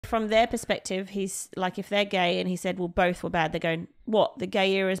from their perspective, he's like, if they're gay and he said, well, both were bad, they're going, what? The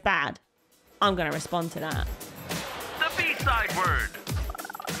gay era is bad? I'm going to respond to that. The B-side word.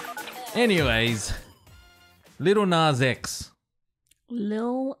 Anyways, Lil Nas X.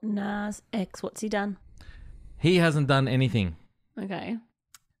 Lil Nas X, what's he done? He hasn't done anything. Okay.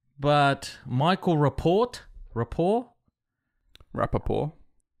 But Michael Rapaport?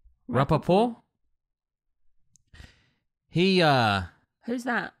 He, Who's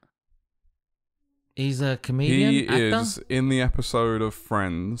that? he's a comedian, He actor? is in the episode of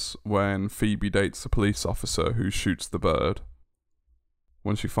Friends when Phoebe dates the police officer who shoots the bird.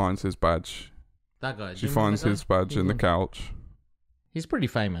 When she finds his badge. That guy. She finds his badge in the couch. He's pretty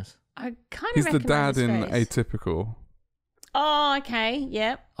famous. I kind of He's the recognise dad his in face. Atypical. Oh, okay.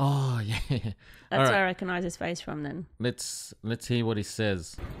 Yep. Oh, yeah. That's All right. where I recognise his face from then. Let's hear what he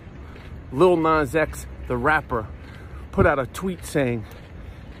says. Lil Nas X, the rapper, put out a tweet saying,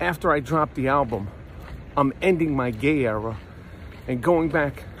 after I drop the album, I'm ending my gay era and going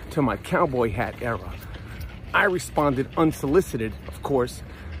back to my cowboy hat era. I responded unsolicited, of course,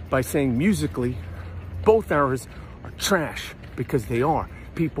 by saying musically, both eras are trash because they are.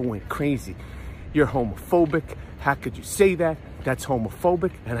 People went crazy. You're homophobic. How could you say that? That's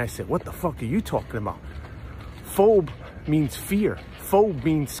homophobic. And I said, what the fuck are you talking about? Phobe means fear. Phobe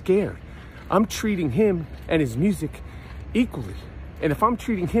means scared. I'm treating him and his music equally. And if I'm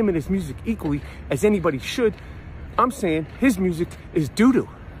treating him and his music equally, as anybody should, I'm saying his music is doo-doo.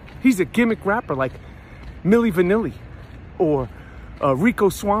 He's a gimmick rapper like Milli Vanilli or Rico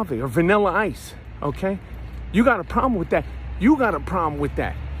Suave or Vanilla Ice, okay? You got a problem with that. You got a problem with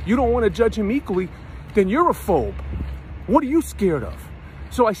that. You don't want to judge him equally, then you're a phobe. What are you scared of?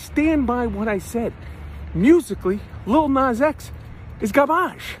 So I stand by what I said. Musically, Lil Nas X is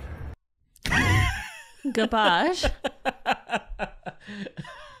garbage. Garbage.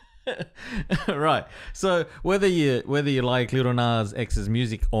 Right. So whether you like Lil Nas X's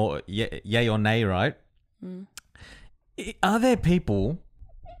music or yay or nay, right? Are there people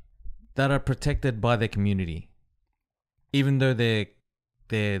that are protected by their community, even though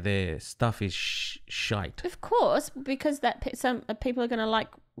their stuff is shite? Of course, because some people are going to like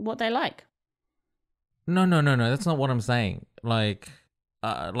what they like. No. That's not what I'm saying. Like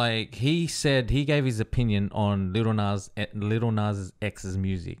he said, he gave his opinion on Lil Nas X's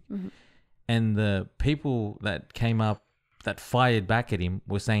music, and the people that came up that fired back at him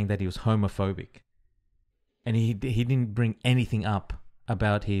were saying that he was homophobic, and he didn't bring anything up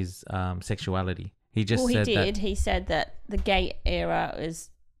about his sexuality. He just said he did. that He said that the gay era is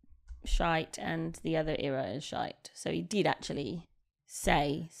shite and the other era is shite. So he did actually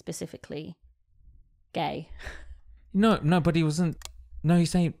say specifically gay. No, but he wasn't. No,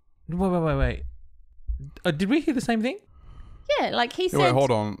 he's saying. Wait. Did we hear the same thing? Yeah, like he said. Wait,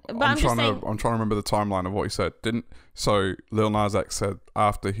 hold on. But I'm trying to remember the timeline of what he said. So Lil Nas X said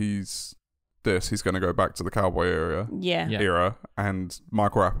after he's going to go back to the cowboy era. Yeah. Era, and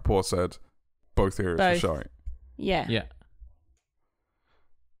Michael Rapaport said both eras were shite. Yeah. Yeah.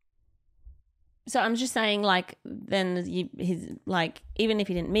 So I'm just saying, like, then he's like, even if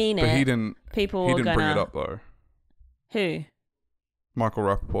he didn't mean But it, he didn't bring it up though. Who? Michael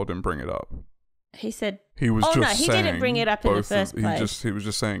Rapaport didn't bring it up. He said He was Oh just no, he saying didn't bring it up in the first place. He was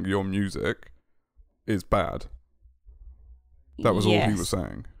just saying your music is bad. That was all he was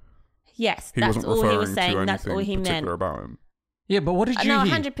saying. Yes, He that's wasn't all he was referring saying. to That's all he anything meant. particular about him. Yeah, but what did you No,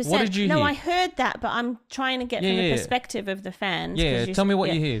 hear? 100%. What did you no, hear? I heard that, but I'm trying to get from the perspective of the fans. Yeah, tell me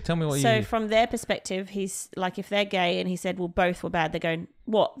what you hear. Tell me what you hear. So from their perspective, he's like, if they're gay and he said, well, both were bad, they're going,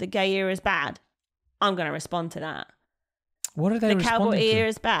 what? The gay era is bad? I'm going to respond to that. What are they The cowboy responding to? era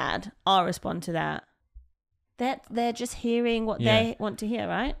is bad. I'll respond to that. They're just hearing what they want to hear,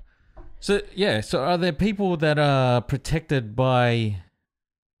 right? So, yeah. So are there people that are protected by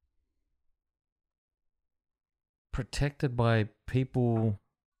people,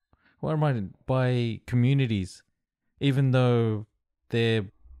 by communities, even though they're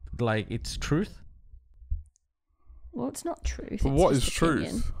like, it's truth? Well, it's not truth. But It's what just is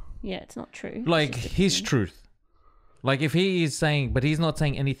opinion. truth? Yeah, it's not true. Like It's just his opinion. truth. Like if he is saying, but he's not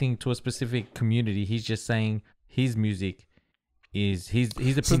saying anything to a specific community. He's just saying his music is his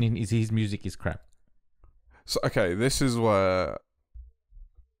opinion is his music is crap. So okay, this is where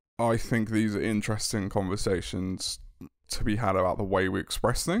I think these are interesting conversations to be had about the way we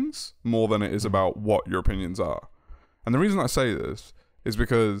express things more than it is about what your opinions are. And the reason I say this is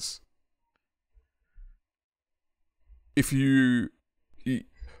because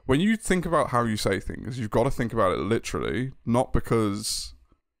when you think about how you say things, you've got to think about it literally, not because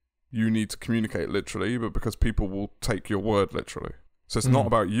you need to communicate literally, but because people will take your word literally. So it's not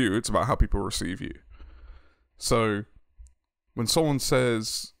about you, it's about how people receive you. So when someone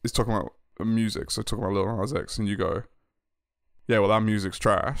is talking about music, so talking about Lil Nas X, and you go, yeah, well, that music's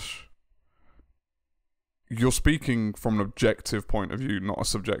trash, you're speaking from an objective point of view, not a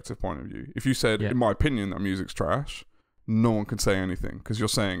subjective point of view. If you said, in my opinion, that music's trash, no one can say anything because you're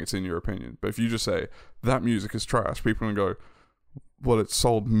saying it's in your opinion. But if you just say, that music is trash, people can go, well, it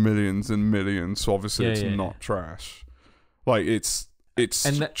sold millions and millions, so obviously it's not trash. Like, it's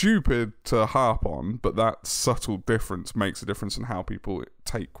stupid to harp on, but that subtle difference makes a difference in how people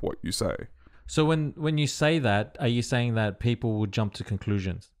take what you say. So when you say that, are you saying that people will jump to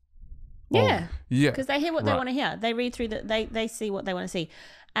conclusions? Yeah. Yeah. Because they hear what they want to hear. They read through they see what they want to see.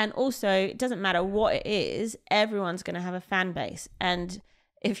 And also, it doesn't matter what it is, everyone's going to have a fan base. And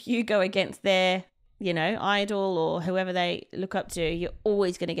if you go against their, idol or whoever they look up to, you're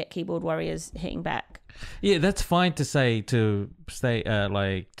always going to get keyboard warriors hitting back. Yeah, that's fine to say,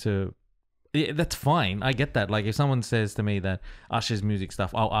 yeah, that's fine. I get that. Like, if someone says to me that Usher's music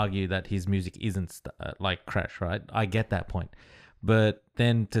stuff, I'll argue that his music isn't like trash, right? I get that point. But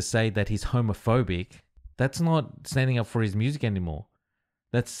then to say that he's homophobic, that's not standing up for his music anymore.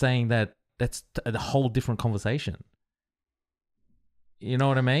 That's saying that that's a whole different conversation. You know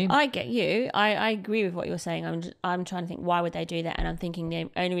what I mean? I get you. I agree with what you're saying. I'm trying to think, why would they do that? And I'm thinking the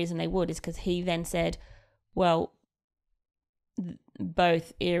only reason they would is because he then said, well,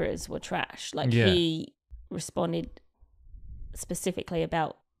 both eras were trash. Like, he responded specifically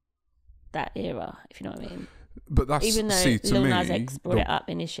about that era, if you know what I mean. But that's, even though Lil Nas X brought it up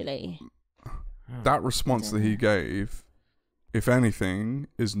initially. That response that he gave, if anything,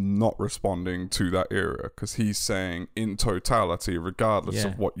 is not responding to that era, because he's saying in totality, regardless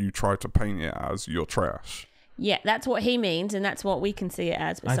of what you try to paint it as, you're trash. Yeah, that's what he means, and that's what we can see it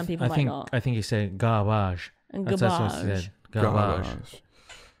as, but some people might not. I think he said garbage. And that's what he said. Garbage.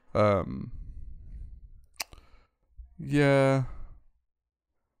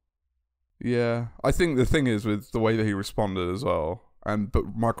 Yeah. I think the thing is with the way that he responded as well,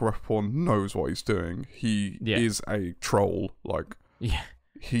 but Michael Rapaport knows what he's doing. He is a troll. Like,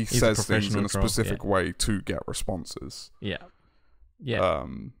 he says things in a specific way to get responses. Yeah.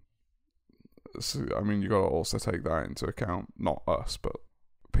 So, I mean, you got to also take that into account. Not us, but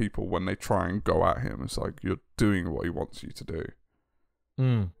people, when they try and go at him, it's like, you're doing what he wants you to do.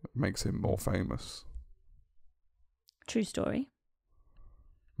 It makes him more famous. True story.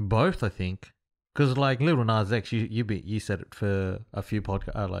 Both, I think, because like Lil Nas X, you said it for a few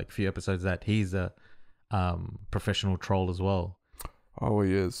few episodes that he's a professional troll as well. Oh,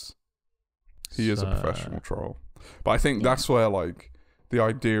 he is. He is a professional troll. But I think that's where, like, the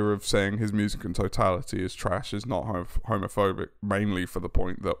idea of saying his music in totality is trash is not homophobic, mainly for the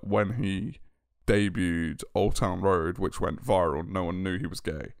point that when he debuted Old Town Road, which went viral, no one knew he was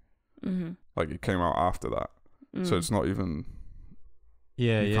gay. Mm-hmm. Like, it came out after that. So it's not even...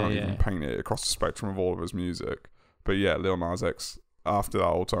 you can't even paint it across the spectrum of all of his music. But yeah, Lil Nas X, after that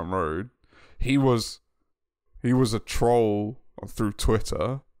Old Town Road, he was a troll through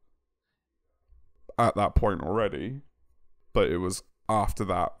Twitter at that point already, but it was after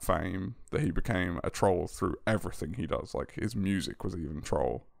that fame that he became a troll through everything he does. Like, his music was even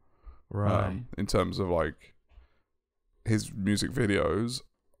troll. Right. In terms of, like, his music videos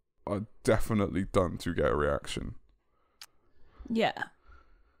are definitely done to get a reaction.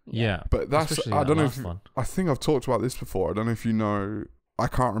 Yeah, but that's, I don't know if, I think I've talked about this before. I don't know if you know, I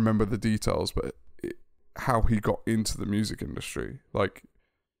can't remember the details, but how he got into the music industry. Like,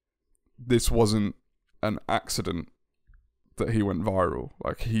 this wasn't an accident that he went viral.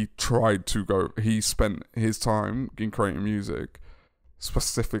 Like, he spent his time in creating music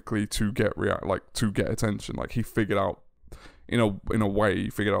specifically to get to get attention. Like, he figured out, in a way, he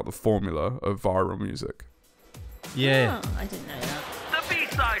figured out the formula of viral music. Yeah. Oh, I didn't know that. The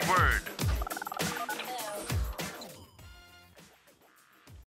B-side